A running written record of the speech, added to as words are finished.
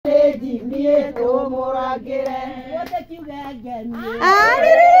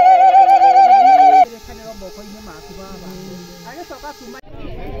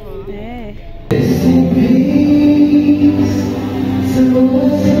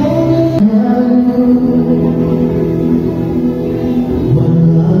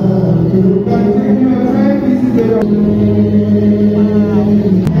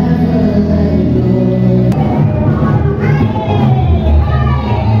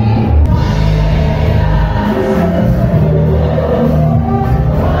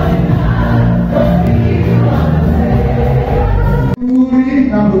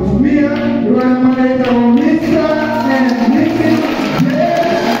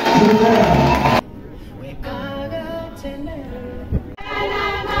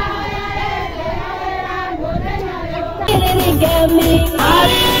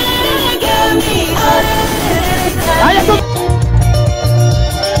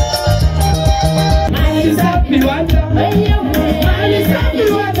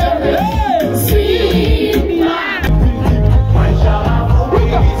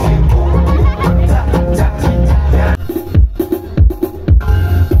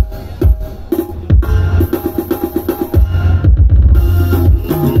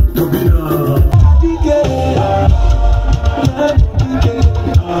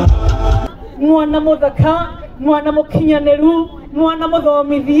Mwana muthaka, mwana mukinyaneru, mwana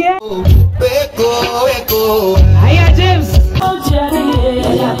muthomithie. Aya James.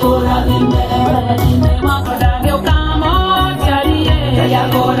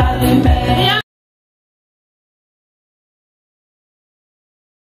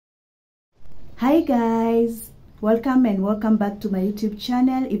 Hi guys, welcome and welcome back to my YouTube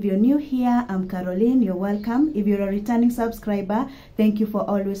channel. If you're new here, I'm Caroline, you're welcome. If you're a returning subscriber, thank you for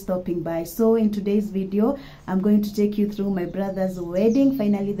always stopping by. So in today's video, I'm going to take you through my brother's wedding.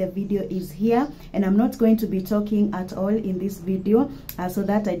 Finally, the video is here and I'm not going to be talking at all in this video so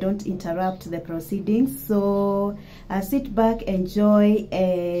that I don't interrupt the proceedings. So sit back, enjoy,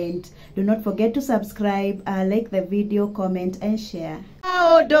 and do not forget to subscribe, like the video, comment and share.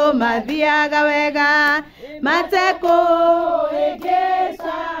 Odo mathiaga wega mateko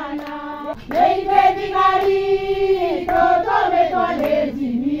egesana neithethigari totometwa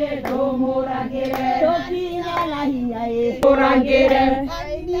nĩnjimie tũmũragĩre tũkinya na hinya tũrangĩre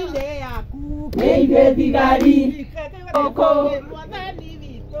aininde yaku neithethigari gũkũ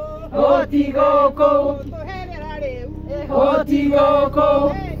oti gũkũ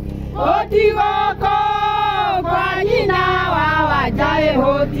kwa nyina wa wajae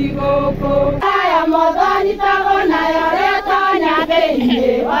hoti gũkũ aya mothoni tagona yoreta nyathĩinĩ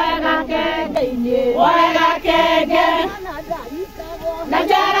wega kenge na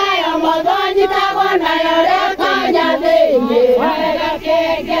njara ya mothoni tagona yoreta nyathĩinĩ wega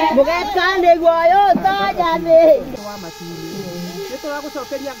kenge mũgeka nĩguo yũto nyathĩ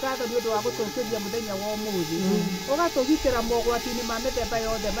Tũragucokeria ngatho nĩ ũndũ wa gũtũkĩria mũthenya wa ũmũthĩ ũgatũgitĩra mogwati-inĩ ma mĩthemba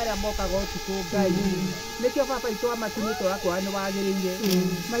yothe marĩa mokaga ũtukũ Ngai nĩkĩo baba itũ wa matinĩ tũrakũra nĩ wagĩrĩire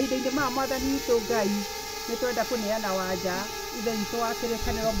mahinda-inĩ ma mwathani witũ Ngai nĩ twenda kũneana wanja ithe witũ wa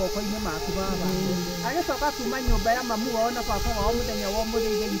kĩrĩkanĩro moko-inĩ maku baba agĩcoka kuma nyũmba ya mamu wao na baba wao mũthenya wa ũmũthĩ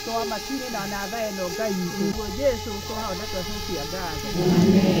ithe witũ wa matinĩ na natha ĩno Ngai witũ Jesũ tũhao twacokia ngatho.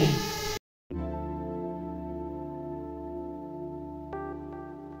 Amen.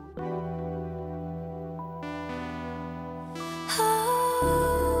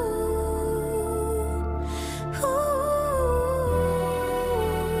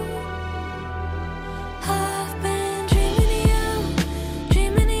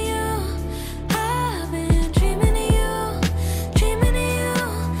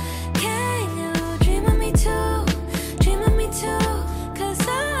 Cause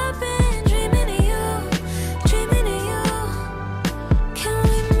I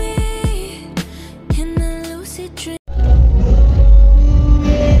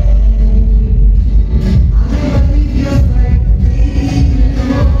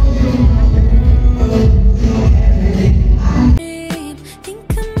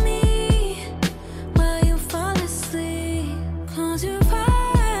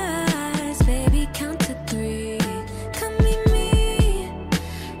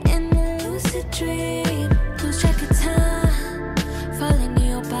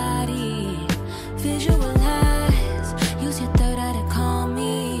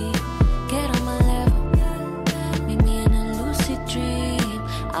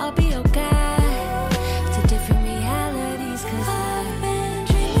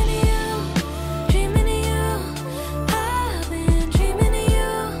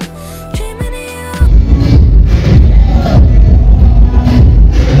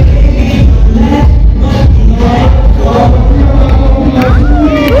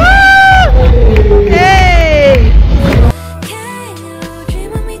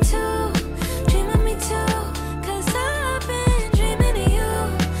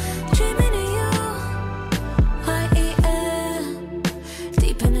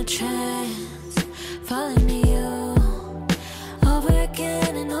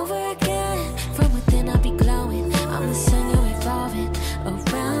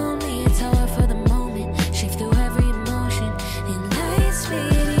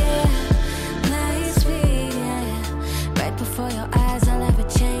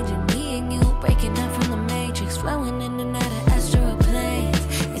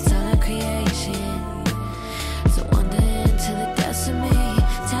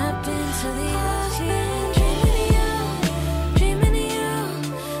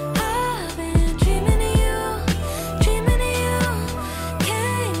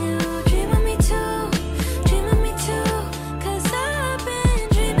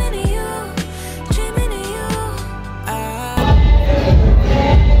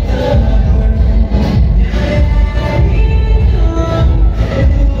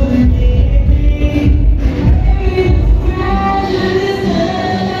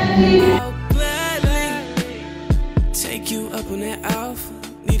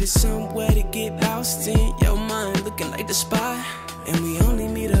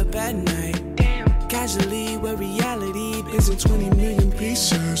casually, where reality is in 20 million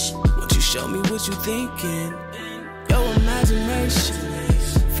pieces. Won't you show me what you thinking? Your imagination,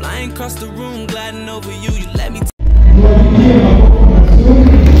 flying across the room, gliding over you. You let me.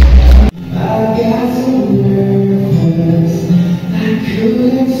 I got so nervous, I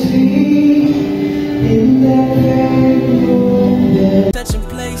couldn't sleep in that very moment. Touching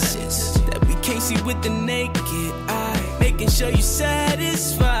places that we can't see with the naked eye, making sure you're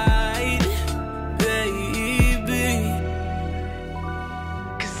satisfied, baby.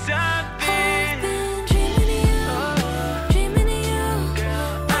 'Cause I've been dreaming of you,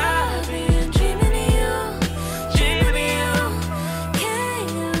 girl. I've been dreaming of you, dreaming of you. Can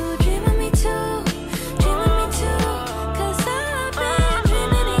you dream of me too? Dream of me too? 'Cause I've been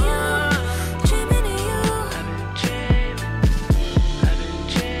dreaming of you, dreaming of you. I've been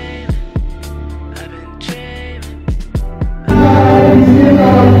dreaming, I've been dreaming.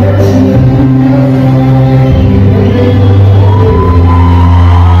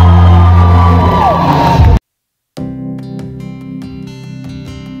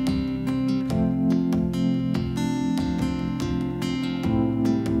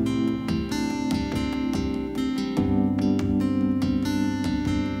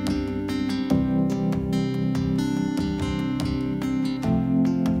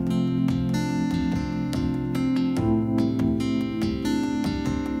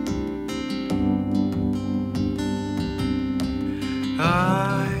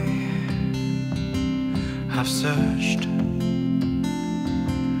 I have searched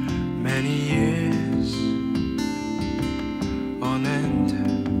many years on end.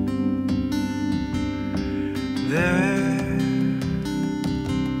 There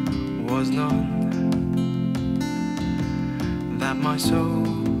was none that my soul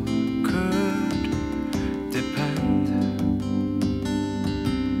could depend.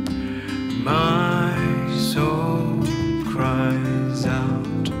 My soul cries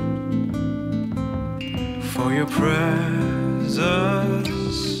out for your presence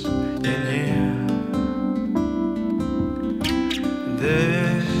in here.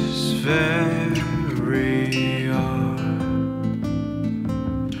 This very hour,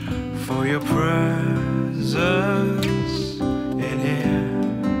 for your presence in here.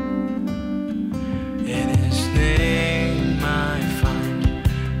 In His name I find,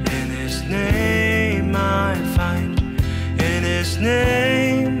 in His name I find, in His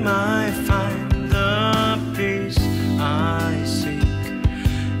name I find the peace I seek.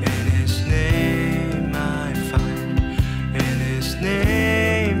 In His name I find, in His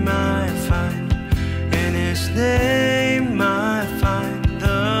name I find, in His name I find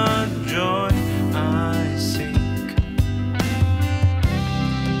the joy I seek.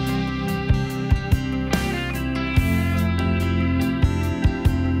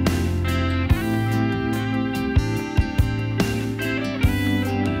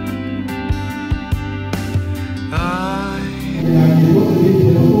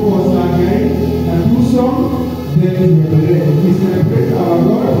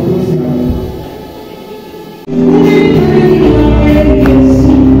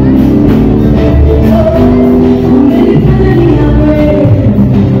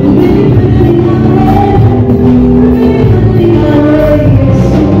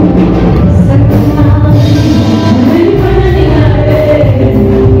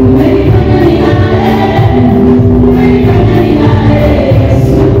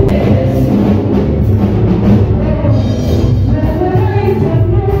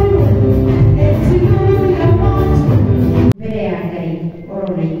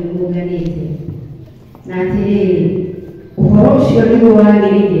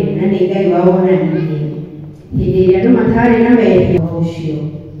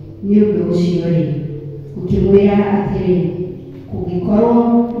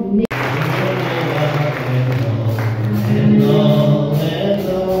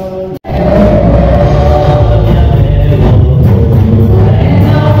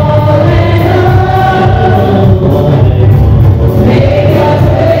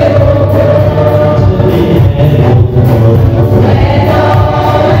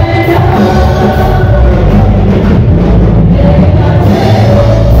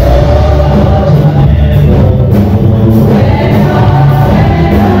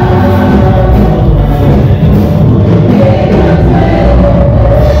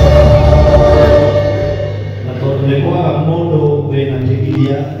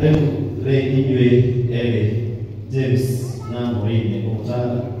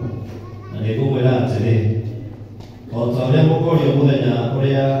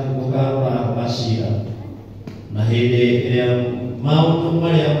 Na hĩndĩ ĩrĩa maundu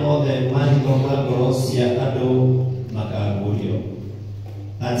maria mothe mahithoma ngoro cia andu makagurio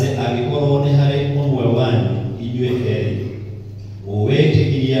ati angikorwo ni hari umwe wanyu inyue eri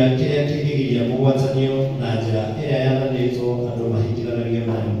uwitigiria kiria kigiria mugwatanio na njira iria yathanitwo andu mahikiranagie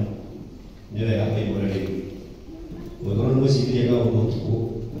nanyu ni wega kwaigua riu wikorwo ni gucithiria kaundu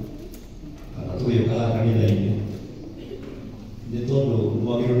tuku kana tugiyukaga kanitha-ini ni tondu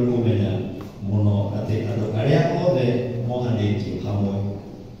mwagirwo ni kumenya muno ati andu aria othe mohanĩtio hamwe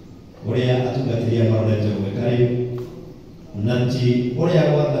ũrĩa atungatĩri maroretwo gwĩka rĩu na ti ũrĩa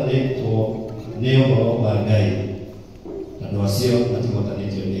gwathanĩtwo nĩ ũhoro wa Ngai andũ acio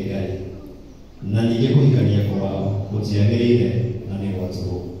matihotanĩtio nĩ Ngai na ningĩ kũhikania kwao gũtiagĩrĩire na nĩ gwa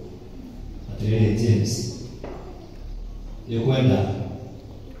tũhũ. Atĩrĩrĩ James, nĩũkwenda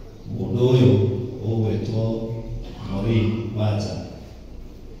mũndũ ũyũ ũgwĩtwo Maureen Wanja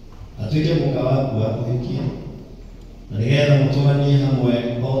atuĩke mũka waku wa kũhikia na nigetha mũtũranie hamwe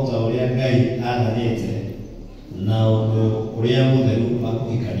o ta ũrĩa Ngai athanĩte na ũndũ ũrĩa mũtheru wa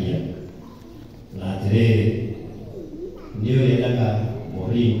kũhikania. Na atĩrĩrĩ, nĩ ũrĩendaga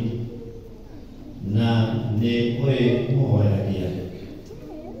Maureen na nĩ ũrĩ mũhoreragia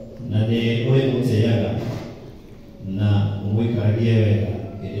na nĩ ũrĩ mũtĩaga na mũmũikaragie wega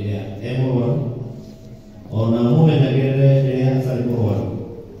hĩndĩ ĩrĩa e mũrwaru ona mũmenyagĩrĩre rĩrĩa atarĩ mũrwaru.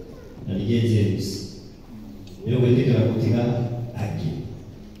 Na ningĩ James, nĩ ũgwĩtĩkĩra gũtiga angĩ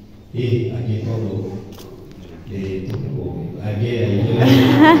angĩ tondũ angĩ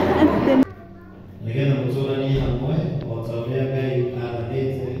nigetha mũtũranie hamwe o ta ũrĩa Ngai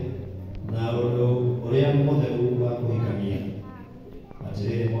athanĩte na ũndũ ũrĩa mũtheru wa kũhikania.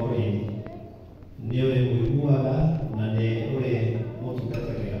 Atĩrĩrĩ Maureen, nĩ ũrĩ mũiguaga na nĩ ũrĩ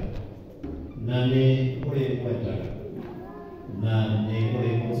mũtungatagĩra na nĩ ũrĩ mwendaga na nĩ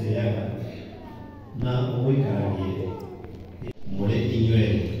ũrĩ mũtĩaga na ũmũikaragie mũrĩ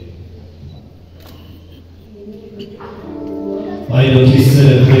inyuerĩ. Why don't we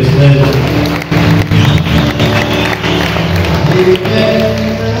celebrate them?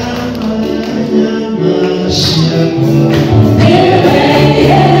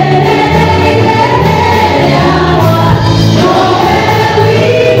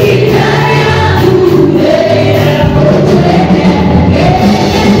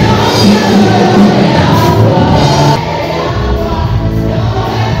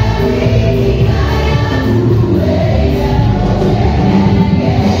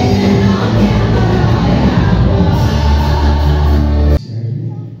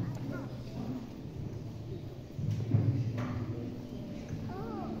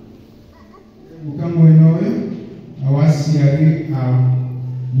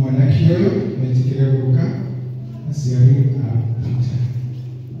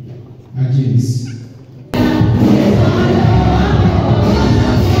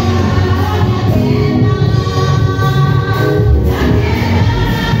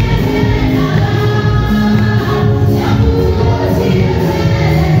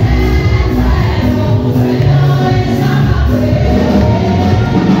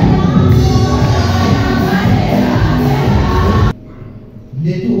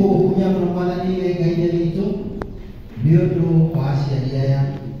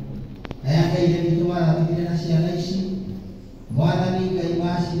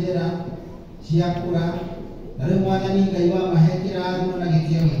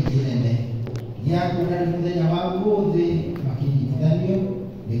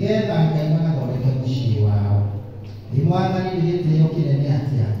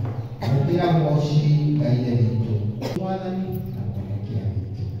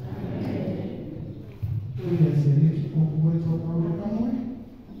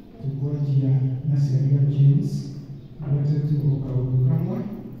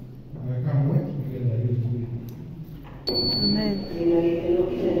 Amen.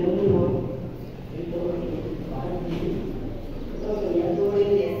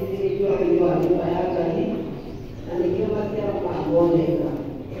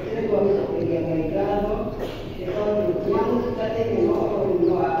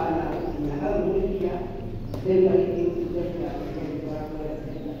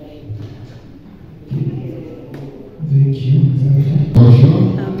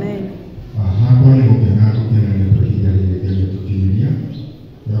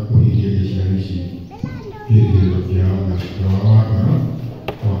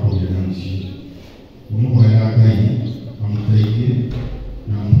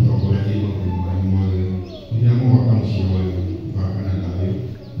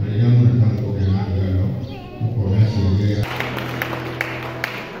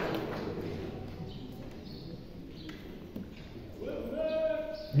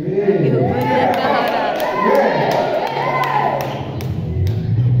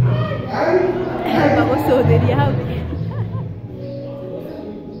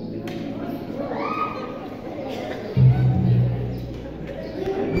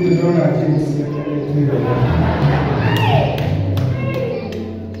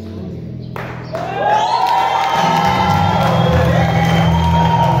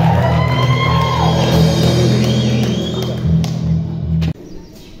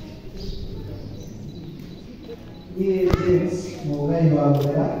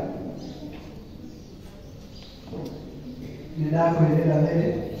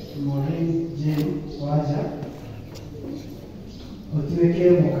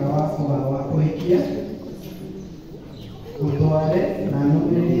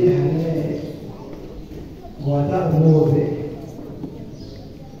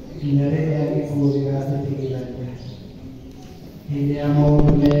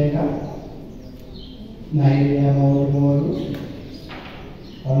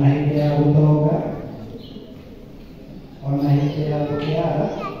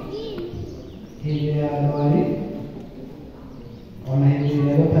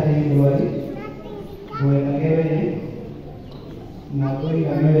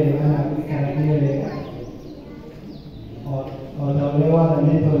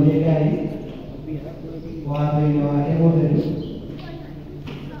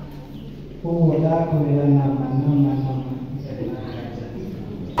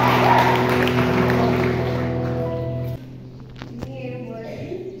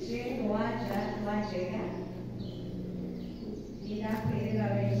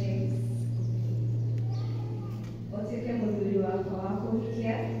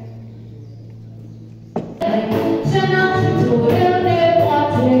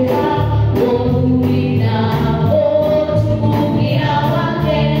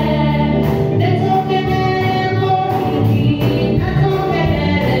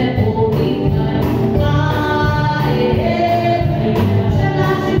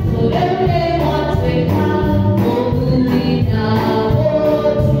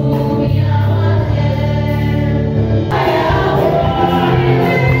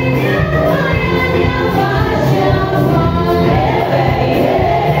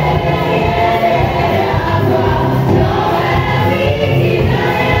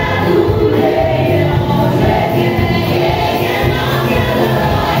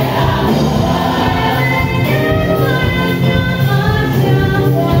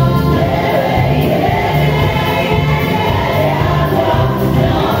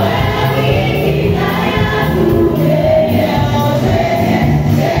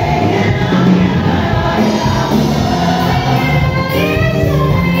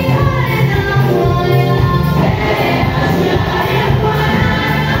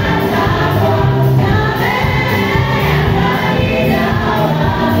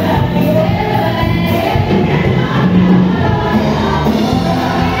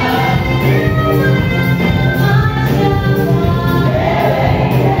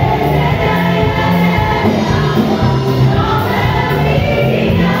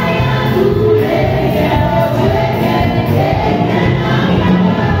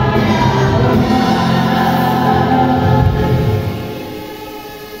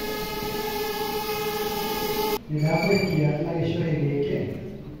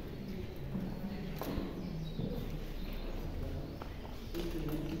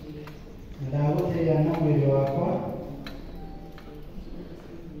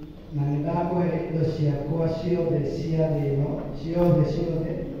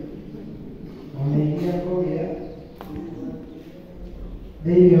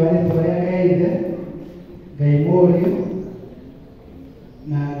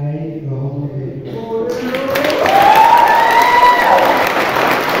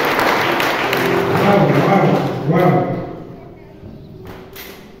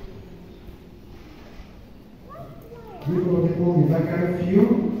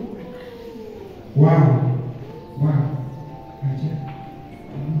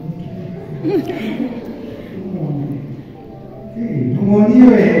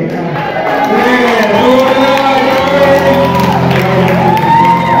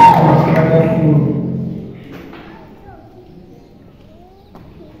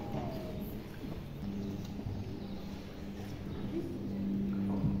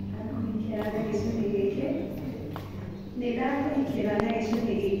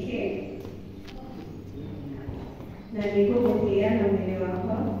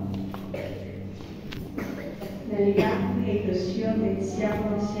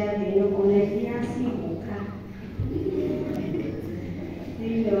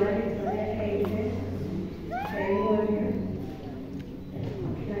 Thank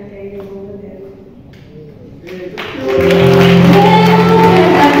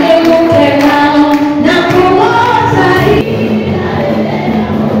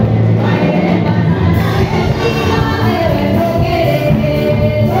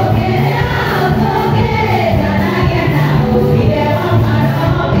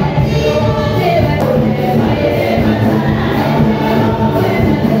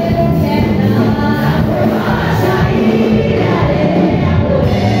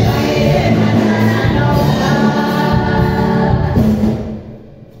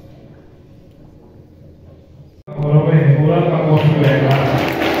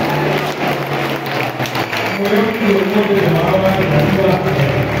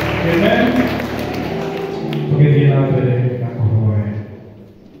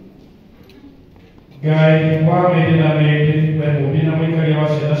thĩinĩ wa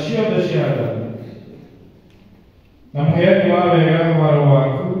ciana ciothe cia Ngai. Na mũheani wa wega waro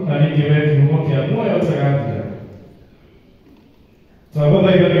waku na ningĩ we kĩhumo kĩa muoyo ũtagathira.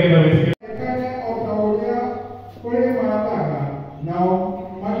 Twagũthaitha nĩgetha wĩtĩkĩre o ta ũrĩa kũrĩ maathaga nao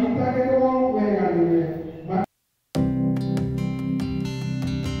magitagĩrwo wega nĩwe.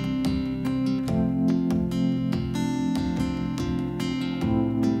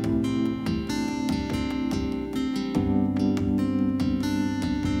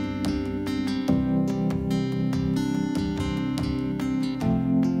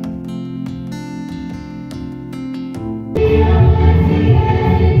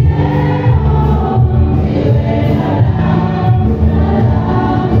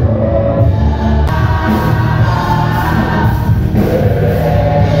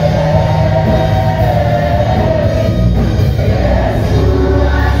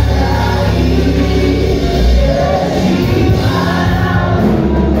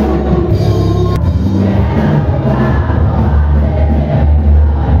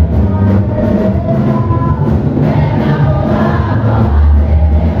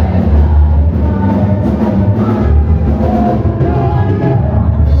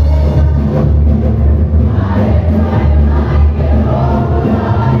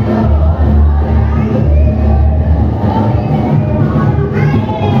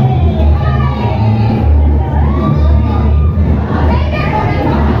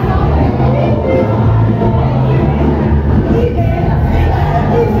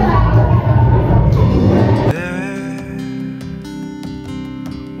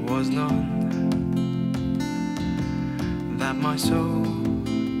 My soul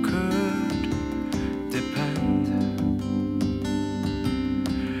could depend.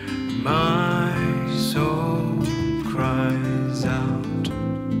 My soul cries out.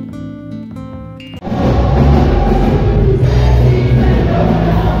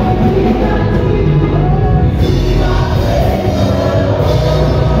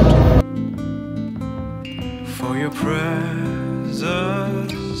 For your presence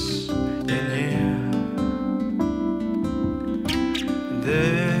in here.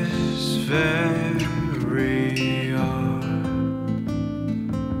 This very hour,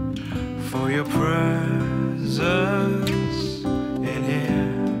 for your presence in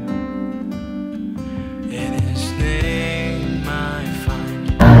here, in His name I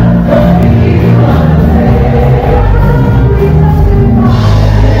find.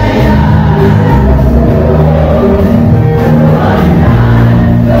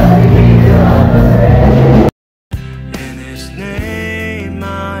 In His name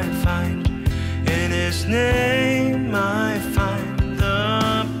I find, in His name I find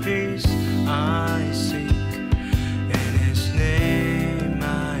the peace I seek. In His name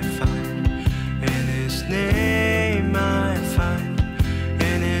I find, in His name I find,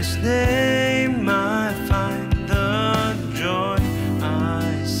 in His name I find the joy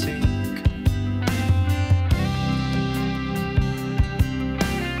I seek.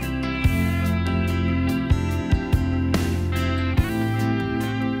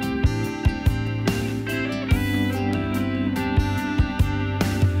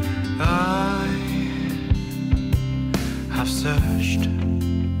 I have searched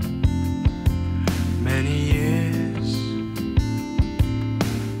many years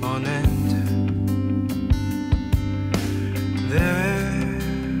on end. There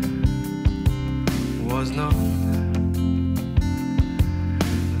was none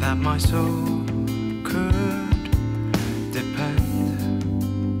that my soul could depend.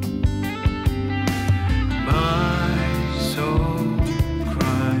 My soul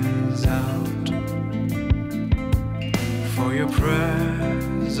cries out for your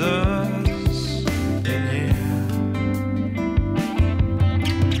presence in here.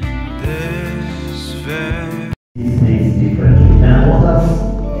 This very This makes different. And I want us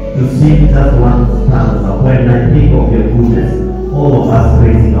to sing just one stanza. When I think of your goodness, all of us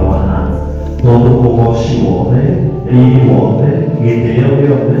raising our hands. Todo kumoshi wote, lili wote, giteo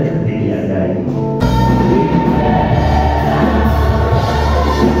yote, nikiangai.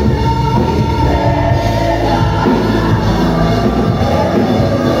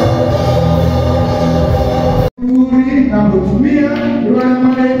 Na kutumia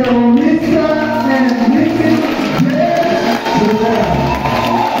wanaweza umisa and mixing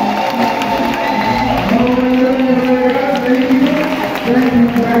Thank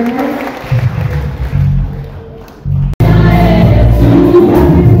you very much.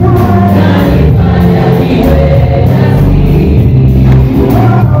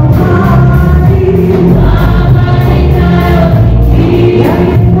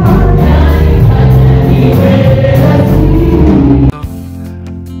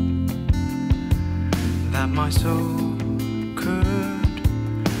 my soul could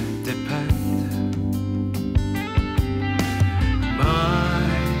depend. My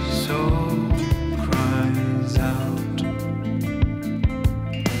soul cries out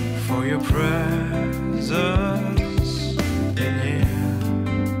for your presence in here.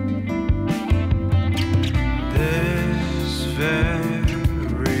 This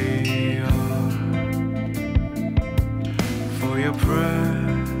very hour, for your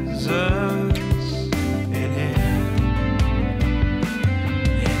presence in here.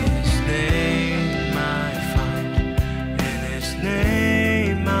 In His name I find, in His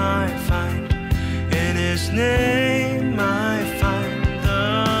name I find, in His name I find the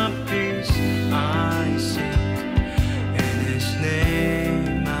peace I seek. In His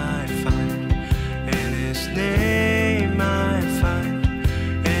name I find, in His name I find,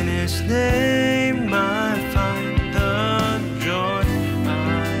 in His name I find the joy I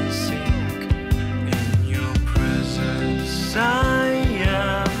seek. In your presence I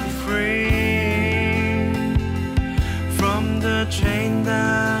am free from the chain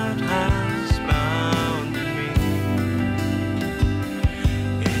that has bound me.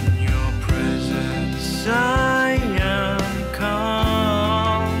 In your presence I am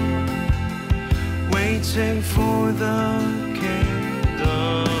calm, waiting for the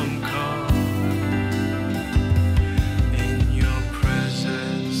kingdom come. In your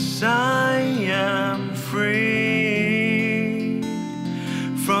presence I am free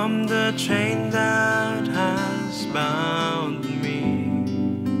from the chain that has bound me.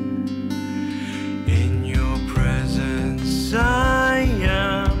 In your presence I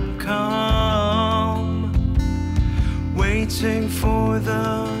am calm, waiting for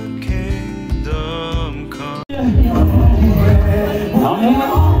the kingdom come.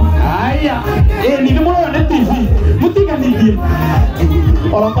 Aya, ni muone TV. Mutiganithie.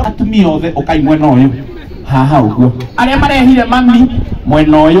 Oroka atumia othe ukai mwena uyu. Haha uguo. Aria marehire mami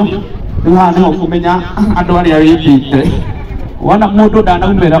mwena uyu. Riu haha niho kumenya andu aria witite. Wana mundu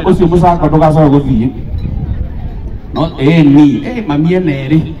ndanaumira ucio mucako ndugacoka guthie. No ni mami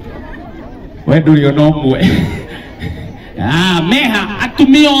eneri. We nduri ona umwe. Meha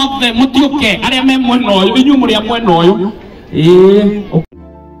atumia othe mutiuke aria me mwena uyu. Inyu muri a mwena uyu.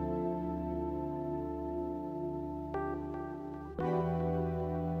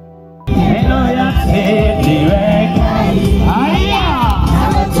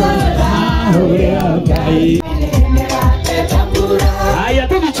 Aya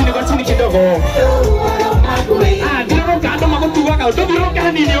tu chini kwa chini kidogo. Ndio kando makutuwaga. Ndio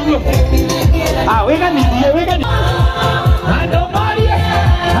kani ni huyo. Weka ni. Ando mali.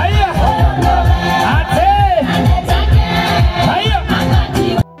 Haya. Ate. Haya.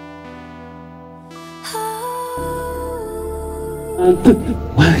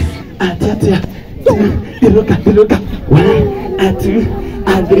 Ate. Diluka. Ate.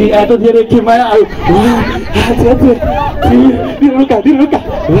 Adri, atau dia gimana? Ate. Diluka.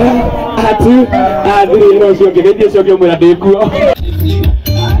 Adri, Rosio, kita dia sokyo meradeku.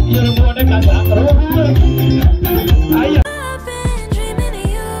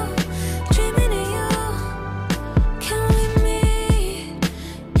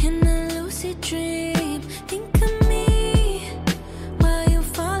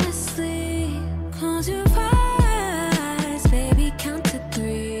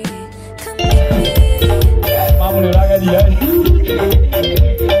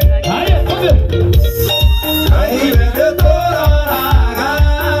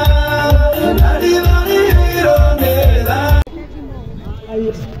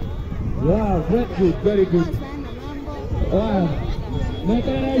 Wow, very good. Wow.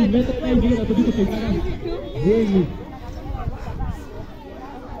 Meta aí, vira, tudo que tem. Really.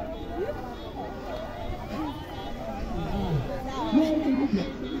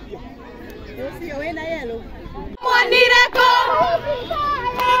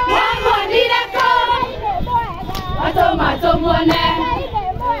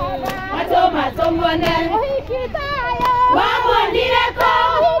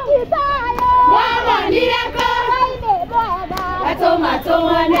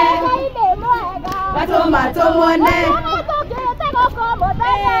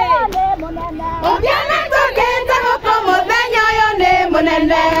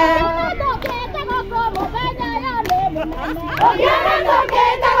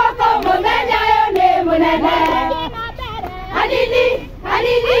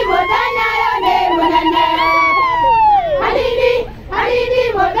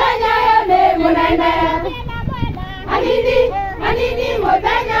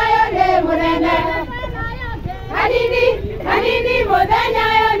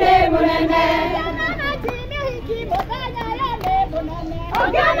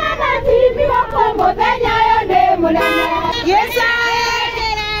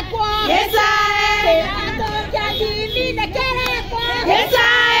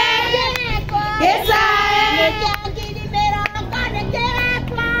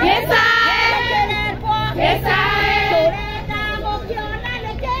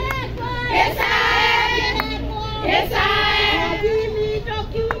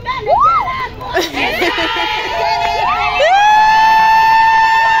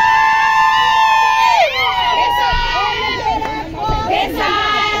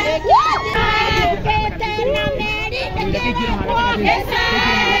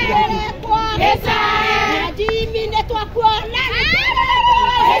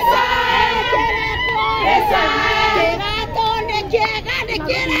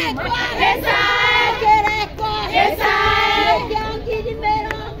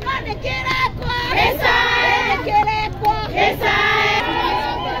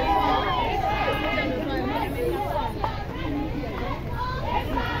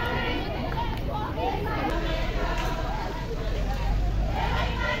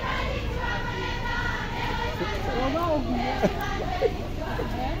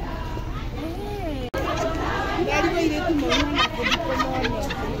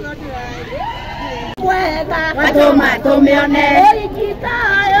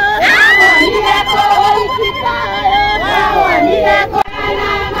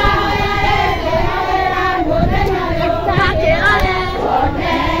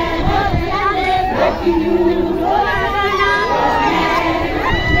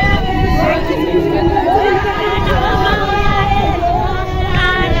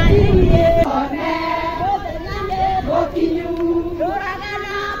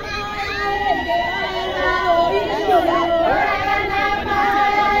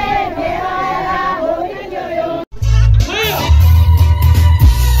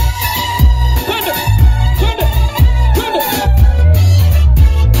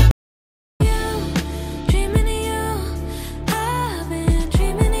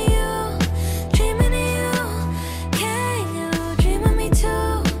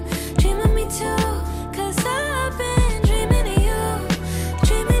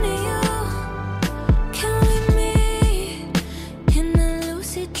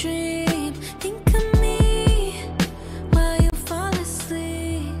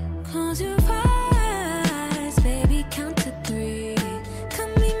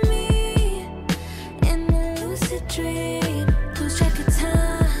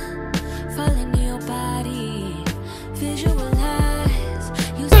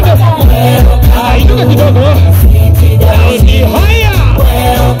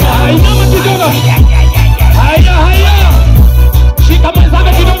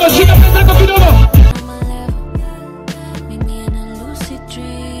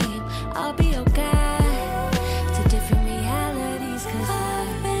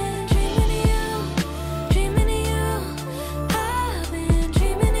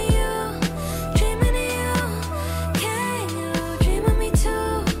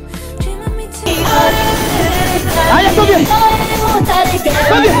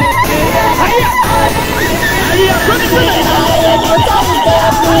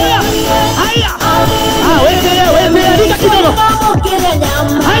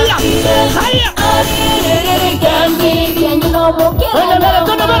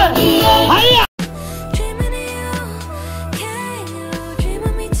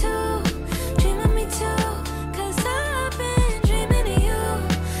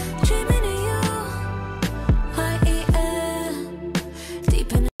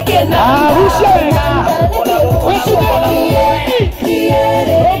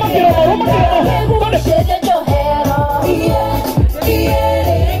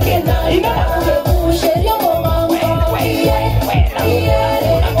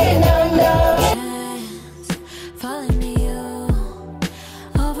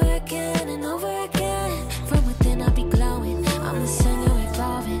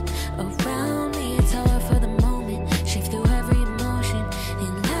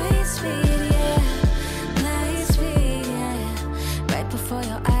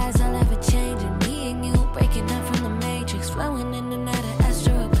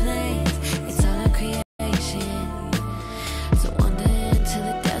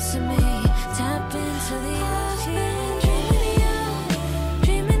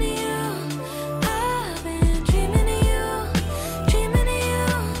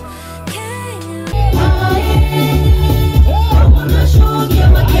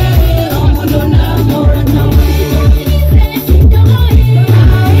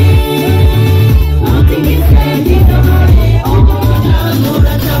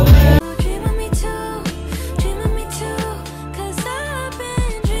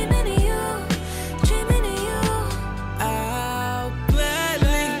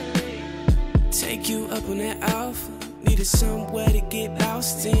 Needed somewhere to get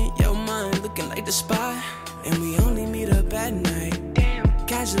lost in your mind, looking like the spot. And we only meet up at night.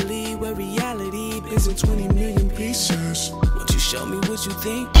 Casually, where reality is in 20 million pieces. Won't you show me what you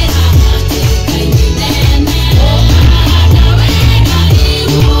think?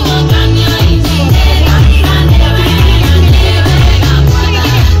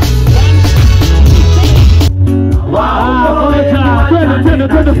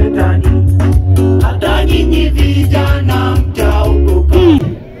 hata nyinyi vijana mtaokoka.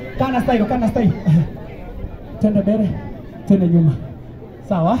 Kana style. Twende mbele, twende nyuma.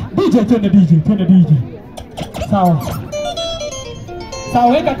 Sawa? DJ, twende DJ. Sawa.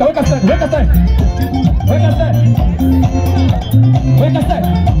 Weka style.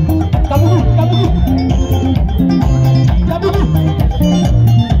 Kabugu.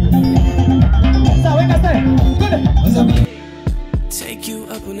 Sawa, weka style. Twende. Take you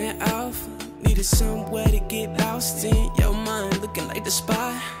up on that alpha. Needed somewhere to get lost in your mind, looking like the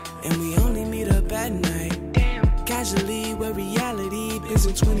spot. And we only meet up at night. Casually, where reality is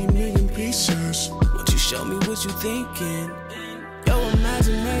in 20 million pieces. Won't you show me what you thinking? Your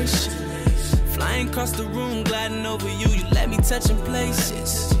imagination. Flying across the room, gliding over you. You let me touch in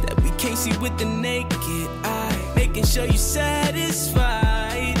places that we can't see with the naked eye. Making sure you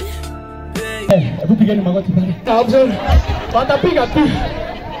satisfied. Hebu pigeni magoti pale. Watapiga tu.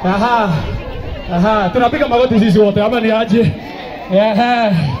 Aha. Tunapiga magoti sisi wote ama ni aje?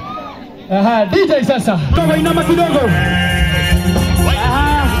 DJ sasa. Kama inama kidogo.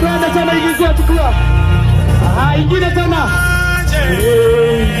 Twende tena ingine chukua. Ingine tena.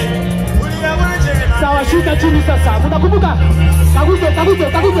 Sawa, shuka chini sasa. Unakumbuka? Kaguze.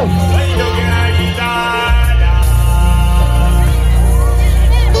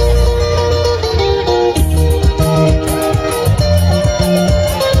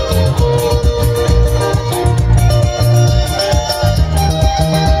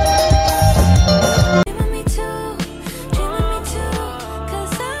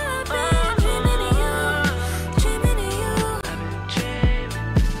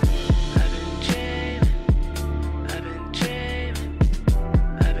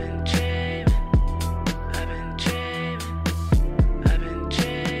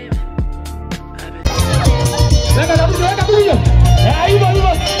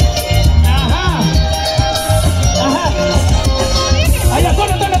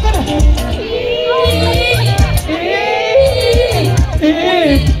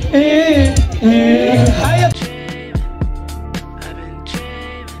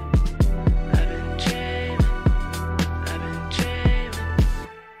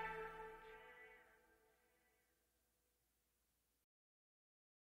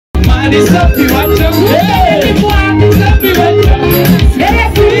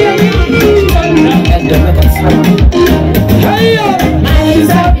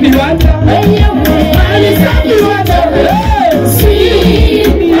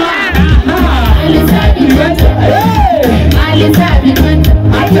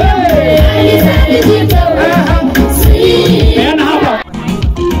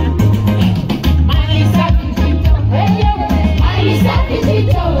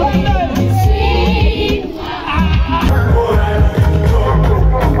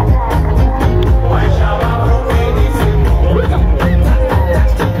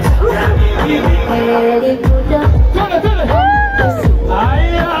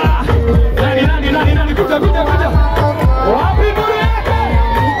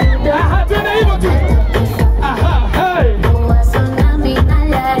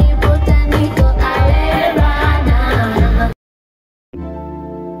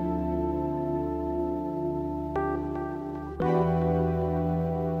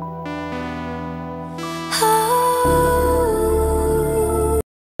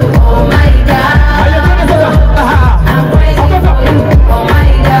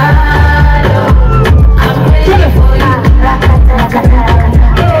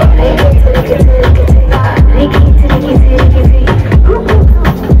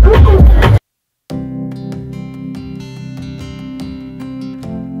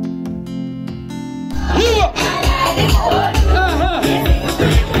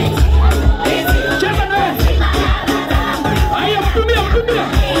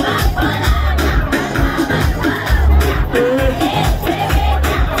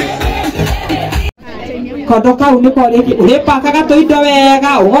 kondo kau nä korä å rä pakaga tå indo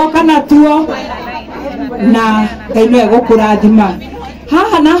wega å goka natuo na Ngai no egå kå rathima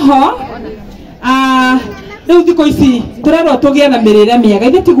haha naho rä u thikå ici tå rerwo tå gä e na mä rä re mä ega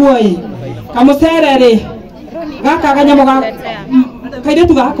ithe tiguo ä kamå cere rä gaka ganyamå kairä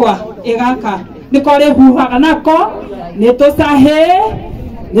tu gakwa ä gaka nä korä huhaga nako nä tå cahä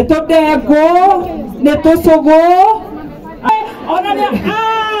nä tå ndengå nä tå cågå ona neguo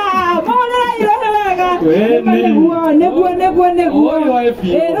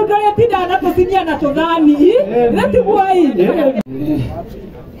rä ndå tinda na tå cinia na tå thani nä tiguo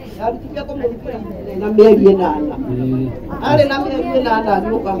na mä eri 8 Ari na mimi na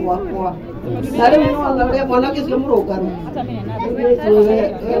ndaguka gwakwa. Na riu no ngare mwana kicio murugaru.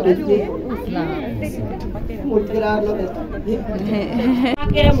 Mutira no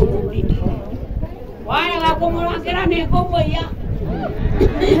akere muthuri. Waya gakumurangera ni ngumuya.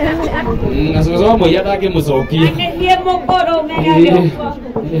 Ngasozo moya ndake mucokia. Akethie mukoro menya yoko.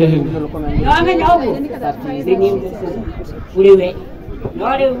 No menya ugu. Ndini uriwe.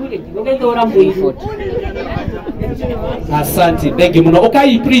 No riu ugithura muiru. Asante, thank you muno.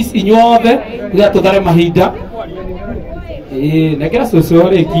 Okay, please inyuothe iga tuthare mahinda. Nekera cucu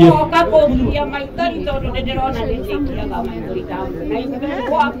arikio. Kakugia maitari tondu ndirona ndikiraga maithori tamu. Na inyuĩ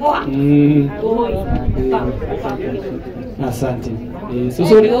gwakwa. Asante.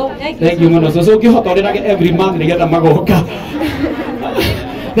 Cucu, thank you muno. Cucu ukihotorerage every month nigetha magoka.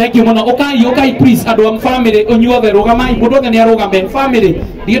 Thank you muno. Okay, please andu am family unyuothe rugamai mundu othe ni arugame family.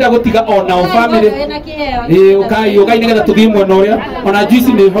 Ndigenda gutiga ona family. Okay nigetha tuthie mwena uria ona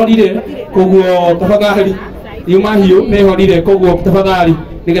juice ni horire koguo tafadhali. Yuma hiyo ni horire koguo tafadhali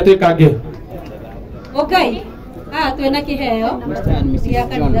nigetwikange. Okay. Twena kiheo. Cia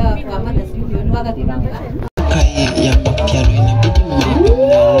kanitha wa Mother Studio ni wagathiranga. Ya makiaro inabidi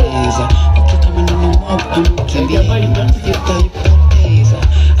mnaeleza ukitama na mwapo utaipoteza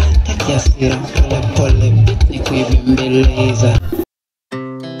hata kiasira pole pole ni kuibembeleza.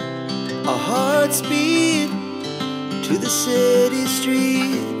 Our hearts beat to the city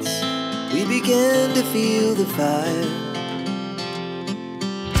streets. We began to feel the fire.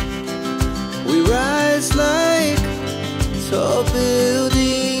 We rise like tall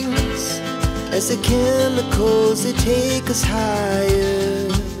buildings as the chemicals, they take us higher.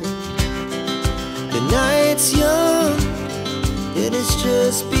 The night's young, and it's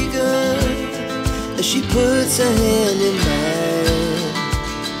just begun, as she puts her hand in mine.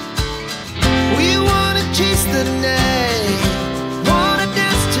 We wanna chase the night, wanna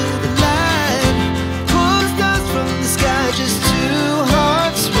dance to the light, pull stars from the sky, just two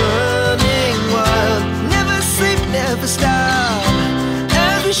hearts running wild. Never sleep, never stop,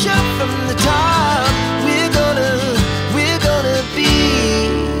 as we shout from the top. We're gonna be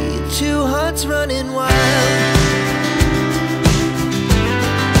two hearts running wild.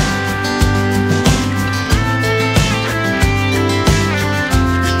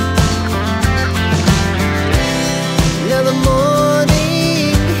 Now the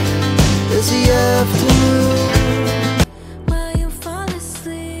morning is the afternoon. While you fall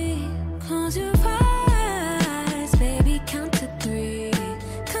asleep, close your eyes, baby, count to 3.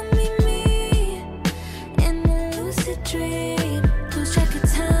 Come meet me in a lucid dream. Lose track of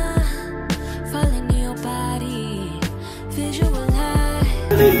time, fall into your body, visualize.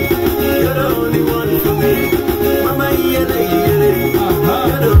 You're the only one for me. Mama, you're the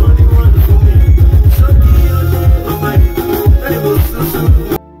only one for me. So you're mama, that was so.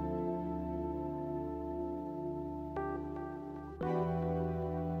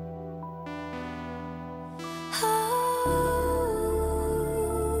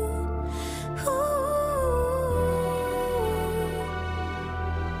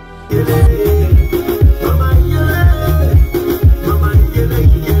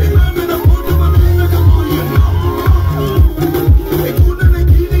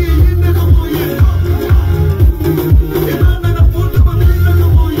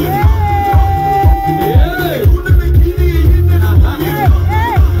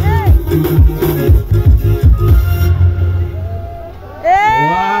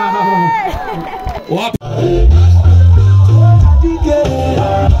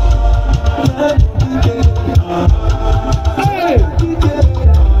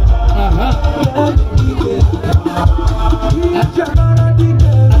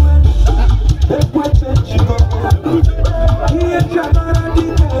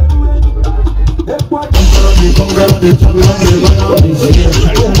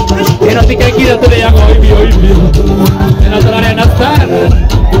 Era fica aqui dentro de água e na área na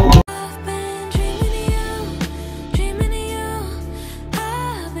terra.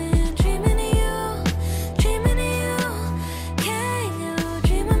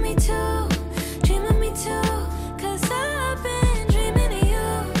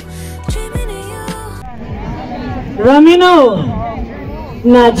 Ramino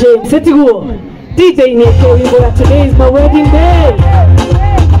na James Setiguo DJ Nico, today is my wedding day.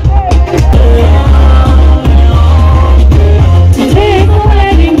 Today's my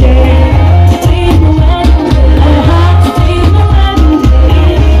wedding day. Today's my wedding day.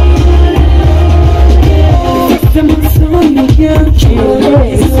 September so young, so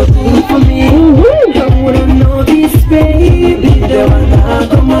for me. I wouldn't know this, baby. There are not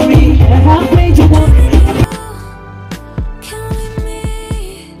come on me. I've made you want.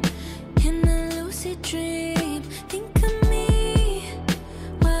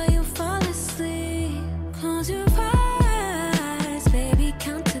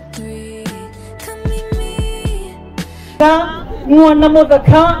 mwana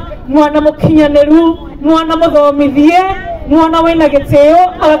muthaka mwana mukinyaneru mwana muthomithie mwana wina gitio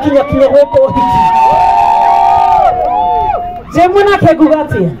agakinya kinya gwiko hiki je mwana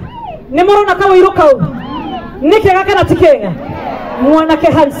kegugati ni murona kawairu kau nikega kana tikega mwana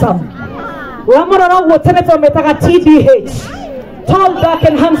ke handsome wa murona wo teneto metaga TDH tall dark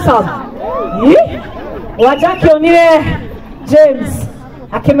and handsome wajake onire James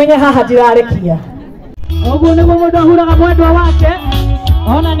akimenya haha ndirarekia oguo niguo mundu ahuraga mwendwa wake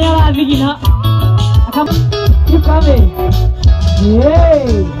ona ni arathigina akame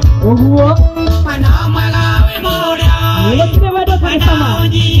oguo mwana mwega we muria nigotire wendo tagisama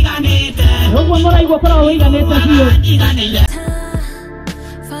oguo muraigua korwo wiganite biũ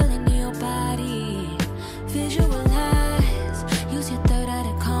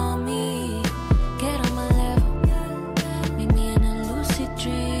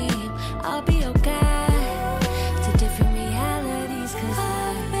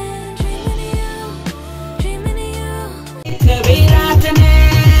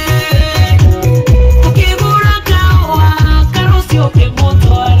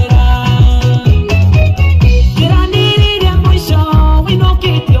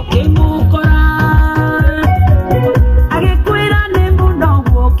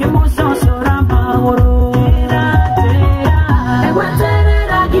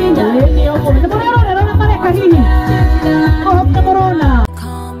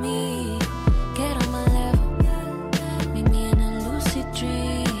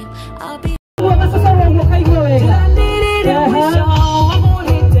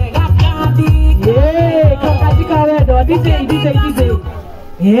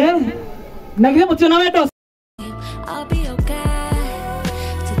Nagire mutiona wendo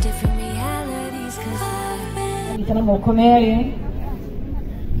Nitana moko mere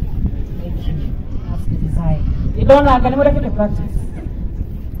you don't like any more practice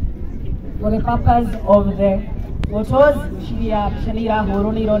for the purpose of the photos shiria shanira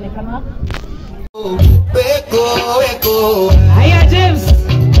horo ni ironekana Aya James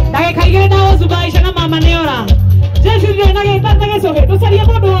dage kaigire na uzubaisha na mama neora James ndio nage tatage sohe tusaria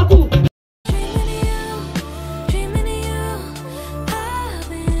mundu waku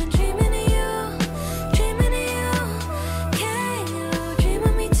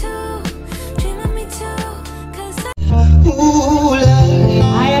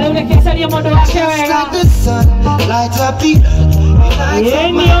the sun lights up the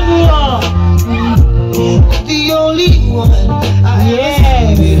only one I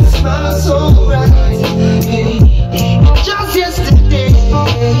ever smile so bright. Just yesterday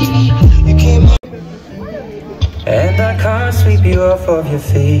you came up and I can't sweep you off of your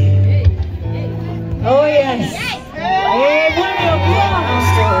feet. Oh yes. Hey, I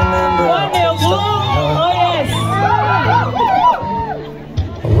still remember. Oh yes.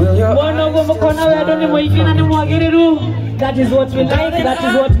 That is what we like, that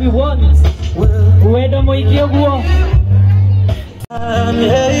is what we want.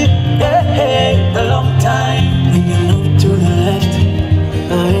 Hey, a long time. When you look to the left,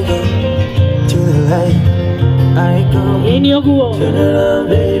 I go. To the right, I go. In your go. Turn around,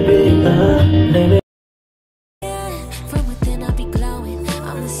 baby, baby. From within I'll be glowing.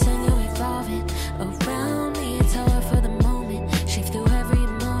 I'm the sun, you're evolving around me. It's hard for the moment. Shift through every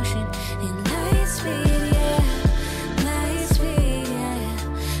emotion in light speed, yeah. Light speed,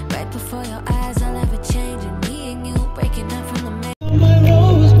 yeah. Right before your eyes, I'll ever change. And me and you breaking up from the main. My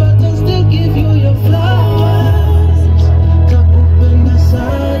rose, but I still give you your flowers. Kakupenda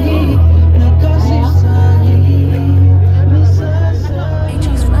sahi, nakasi sahi.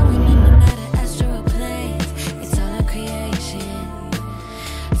 Angels flowing in the night of astral planes. It's all a creation.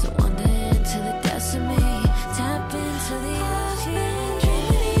 So wander into the depths of me. Tap into the ocean.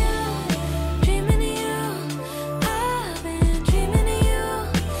 Dreaming of you. I've been dreaming of you.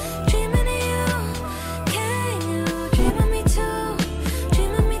 Dreaming of you. Can you dream of me too?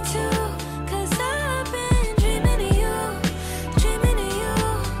 Dream of me too. 'Cause I've been dreaming of you. Dreaming of you.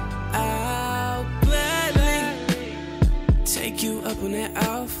 I'll gladly take you up on that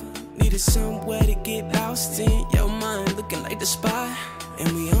alpha. Needed somewhere to get lost in your mind, looking like the spot. And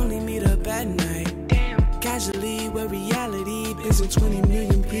we only meet up at night. Casually, where reality is in 20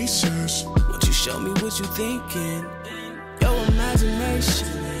 million pieces. Won't you show me what you thinking? Your imagination.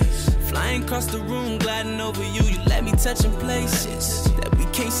 Flying across the room, gliding over you. You let me touch in places that we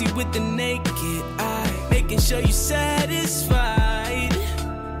can't see with the naked eye. Making sure you're satisfied.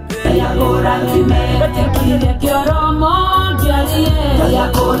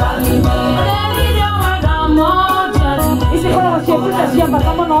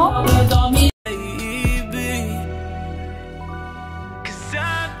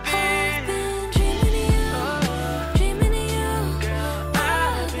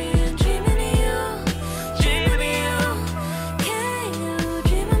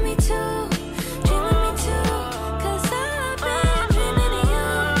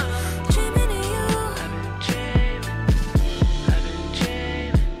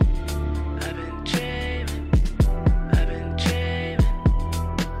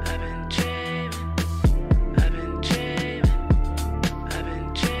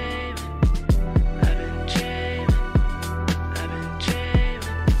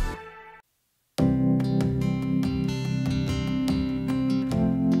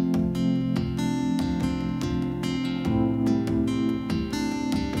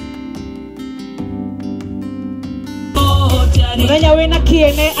 menya wina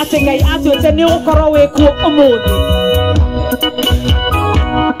kiene ati ngai atwite ni ukorwo wikuo umuthi